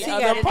about that. any Yes, he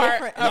got other a part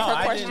different- of No, her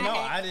I question?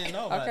 didn't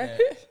know about Okay.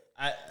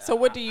 that. So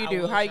what do you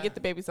do? will How you try- get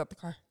the babies out the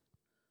car?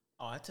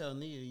 Oh, I tell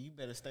Nia, you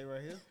better stay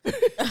right here.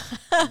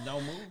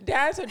 No move.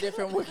 Dads are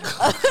different. Y'all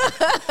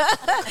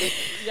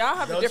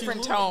have a Don't you different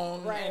move.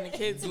 tone, and the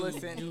kids Do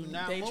listen.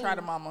 not They move. try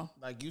to mama.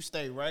 Like, you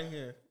stay right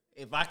here.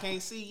 If I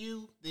can't see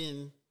you,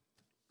 then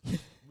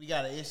we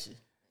got an issue.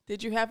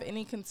 Did you have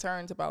any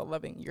concerns about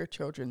loving your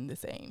children the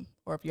same,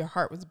 or if your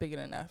heart was big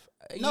enough?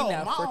 No,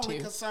 enough my for only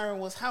 2? concern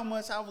was how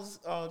much I was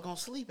going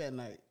to sleep at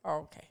night.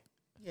 Oh, okay.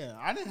 Yeah,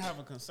 I didn't have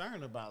a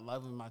concern about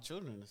loving my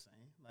children the same.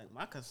 Like,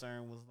 my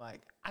concern was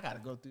like, I got to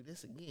go through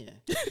this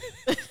again.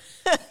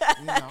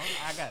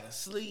 I got to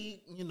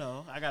sleep.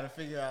 I got to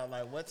figure out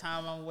like what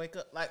time I'm gonna wake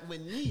up. Like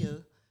with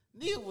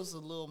Nia was a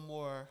little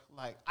more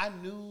like, I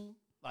knew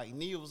like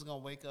Nia was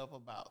gonna wake up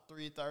about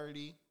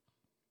 3:30.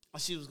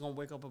 She was gonna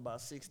wake up about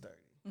 6:30.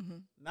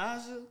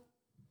 Naja,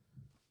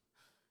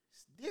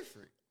 it's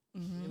different.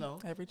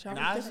 Every child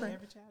Naja, is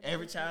different.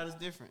 Every child is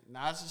different.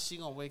 Naja, she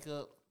gonna wake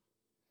up.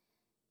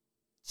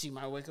 She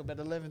might wake up at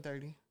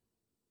 11:30,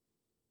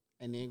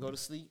 and then go to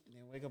sleep, and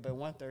then wake up at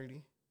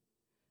 1:30.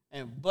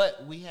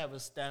 But we have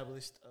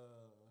established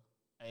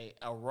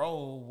a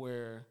role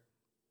where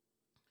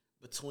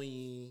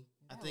between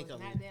not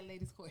that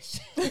lady's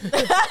question.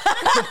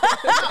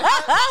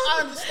 I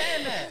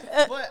understand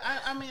that, but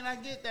I mean I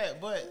get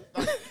that, but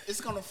like, it's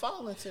gonna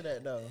fall into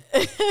that though.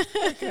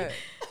 Okay.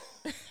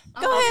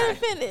 Go ahead and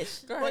finish.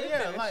 Go But ahead. yeah,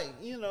 finish.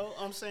 like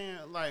I'm saying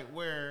like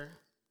where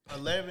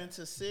 11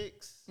 to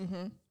 6,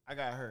 I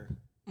got her,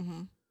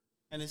 and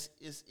it's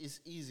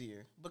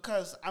easier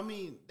because I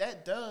mean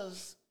that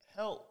does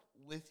help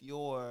with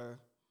your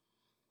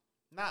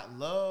not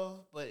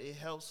love, but it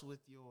helps with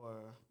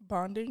your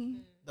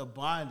Bonding. the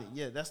bonding.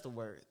 Yeah, that's the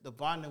word. The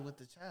bonding with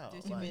the child.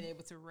 Just you Like, being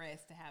able to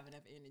rest, to have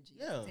enough energy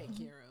Yeah. to take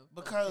care of.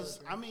 both because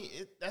children. I mean,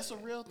 that's a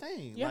real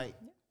thing. Yeah. Like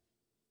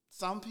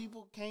some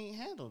people can't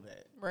handle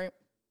that. Right.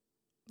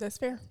 That's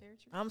fair. Very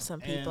true. I'm some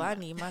people. I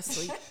need my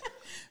sleep.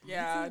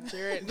 Yeah,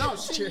 Jared. No,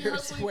 she need her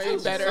Jared's sleep way too,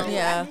 better. so-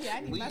 Yeah.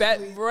 I need my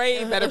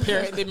Way better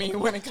parent than me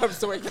when it comes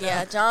to waking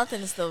Yeah, up.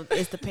 Jonathan is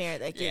the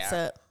parent that gets Yeah.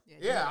 up.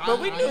 Yeah, But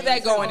we knew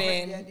that going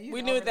in. Yeah, these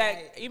We knew that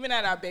overnight. even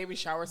at our baby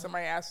shower,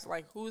 somebody asked,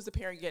 like, who's the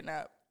parent getting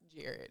up?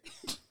 Jared.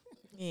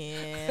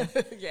 Yeah.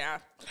 Yeah.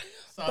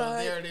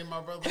 Solidarity,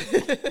 my brother.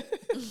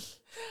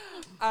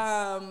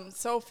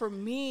 So for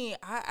me,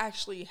 I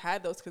actually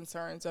had those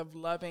concerns of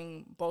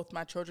loving both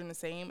my children the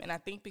same. And I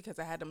think because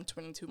I had them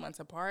 22 months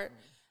apart,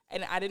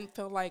 and I didn't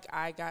feel like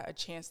I got a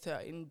chance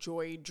to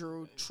enjoy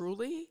Drew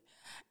truly.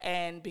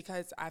 And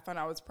because I found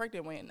I was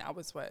pregnant when I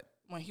was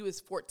when he was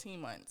 14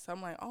 months. So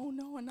I'm like, oh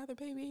no, another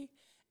baby.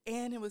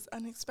 And it was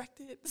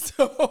unexpected.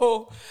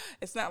 So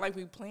it's not like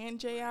we planned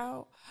Jay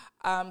out.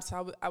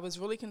 So I was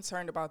really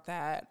concerned about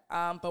that.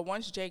 But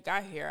once Jay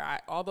got here,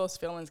 all those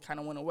feelings kind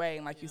of went away.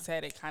 And like you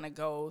said, it kind of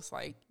goes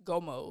like go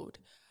mode.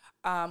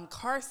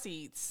 Car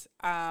seats.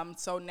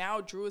 So now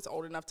Drew is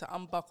old enough to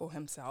unbuckle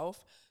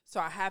himself. So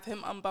I have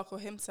him unbuckle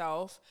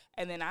himself,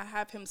 and then I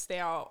have him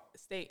stay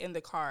in the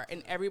car,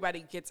 and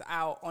everybody gets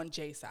out on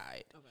Jay's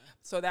side. Okay.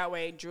 So that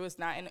way Drew is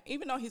not in,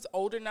 even though he's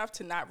old enough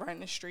to not run in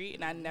the street,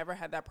 and I never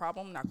had that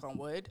problem, knock on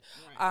wood.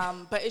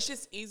 Right. But it's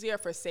just easier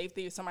for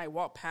safety if somebody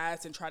walk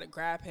past and try to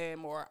grab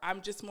him, or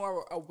I'm just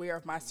more aware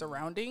of my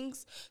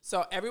surroundings.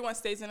 So everyone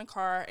stays in the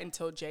car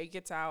until Jay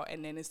gets out,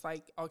 and then it's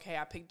like, okay,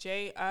 I pick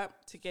Jay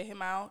up to get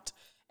him out,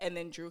 and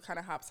then Drew kind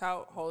of hops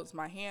out, holds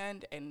my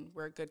hand, and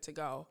we're good to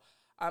go.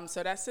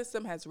 So that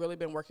system has really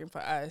been working for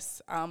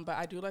us. But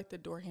I do like the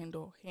door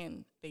handle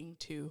hand thing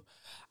too.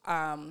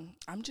 I'm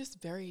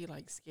just very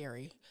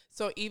scary.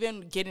 So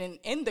even getting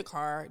in the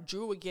car,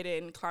 Drew would get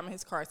in, climb in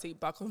his car seat,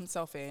 buckle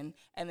himself in,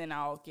 and then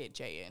I'll get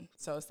Jay in.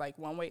 So it's like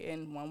one way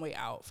in, one way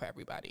out for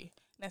everybody.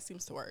 And that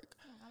seems to work.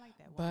 I like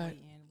that. But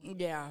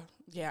yeah.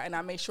 And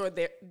I make sure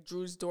that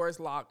Drew's door is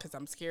locked because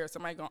I'm scared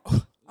somebody going,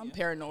 I'm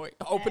paranoid.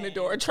 Open the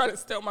door and try to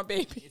steal my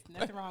baby. There's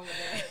nothing wrong with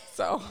that.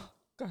 So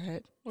go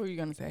ahead. What were you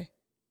going to say?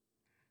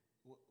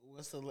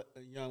 What's the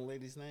young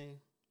lady's name?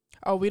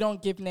 Oh, we don't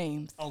give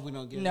names. Oh, we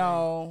don't get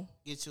No.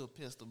 Get you a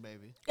pistol,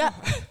 baby.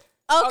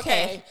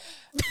 Okay.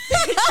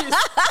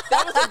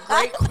 That was a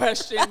great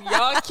question.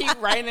 Y'all keep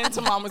writing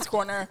into Mama's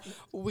Corner.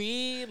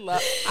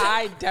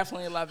 I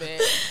definitely love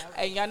it.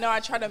 And y'all know I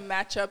try to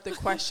match up the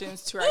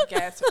questions to our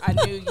guests. I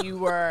knew you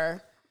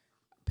were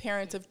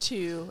parents of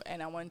 2,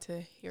 and I wanted to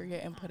hear your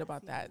input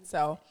about that.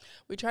 So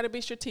we try to be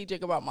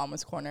strategic about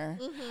Mama's Corner.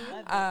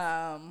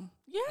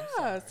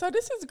 Yeah, so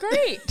this is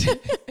great.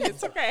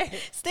 It's okay.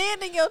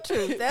 Stand in your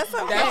truth. That's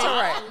okay. That's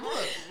all right.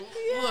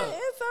 Yeah,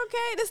 it's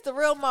okay. This the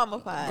real mama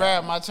pie.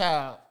 Grab my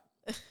child.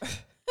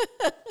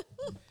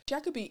 Y'all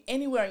could be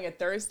anywhere on your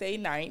Thursday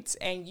nights,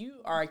 and you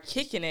are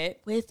kicking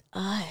it With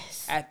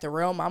us. at the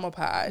Real Mama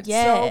Pod.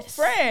 Yes.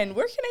 So, friend,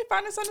 where can they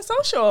find us on the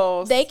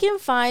socials? They can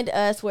find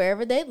us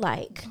wherever they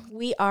like.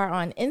 We are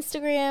on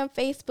Instagram,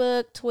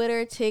 Facebook,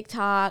 Twitter,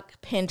 TikTok,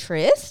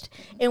 Pinterest,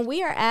 and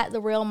we are at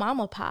the Real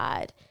Mama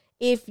Pod.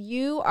 If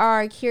you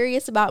are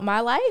curious about my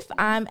life,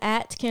 I'm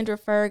at Kendra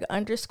Ferg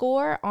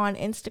 _ on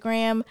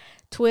Instagram,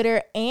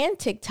 Twitter, and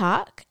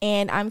TikTok.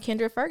 And I'm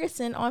Kendra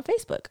Ferguson on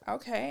Facebook.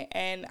 Okay,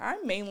 and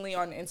I'm mainly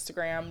on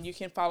Instagram. You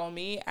can follow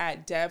me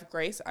at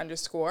DevGrace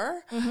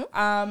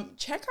 _.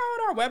 Check out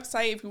our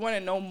website if you want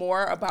to know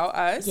more about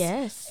us.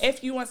 Yes.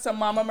 If you want some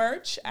mama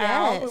merch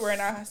out, we're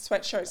wearing our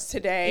sweatshirts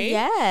today.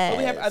 Yes. But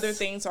we have other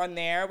things on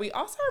there. We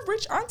also have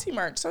Rich Auntie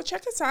merch, so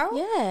check us out.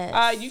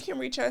 Yes. You can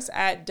reach us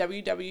at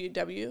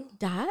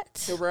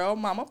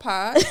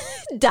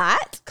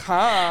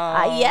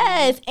www.therealmamapod.com.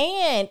 Yes.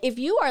 And if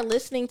you are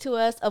listening to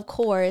us, of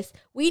course,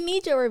 we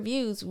need your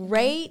reviews.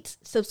 Rate,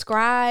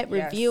 subscribe,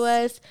 review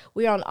us.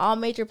 We're on all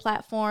major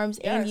platforms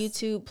and Yes.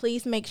 YouTube.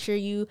 Please make sure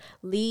you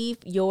leave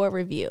your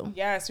review.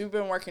 Yes, we've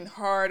been working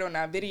hard on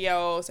our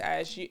videos.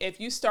 If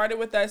you started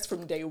with us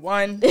from day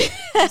one, you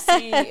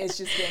see it's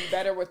just getting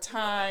better with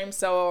time.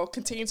 So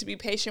continue to be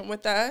patient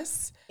with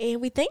us. And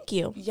we thank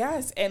you.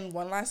 Yes, and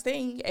one last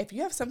thing, if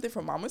you have something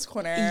from Mama's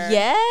Corner, my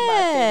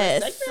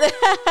Yes.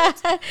 favorite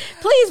segment,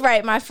 Please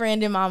write my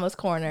friend in Mama's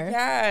Corner.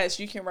 yes,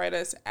 you can write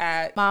us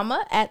at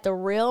Mama at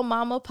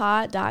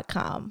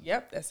therealmamapod.com.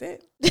 Yep, that's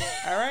it.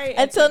 All right.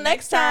 Until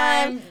next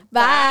time.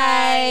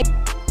 Bye.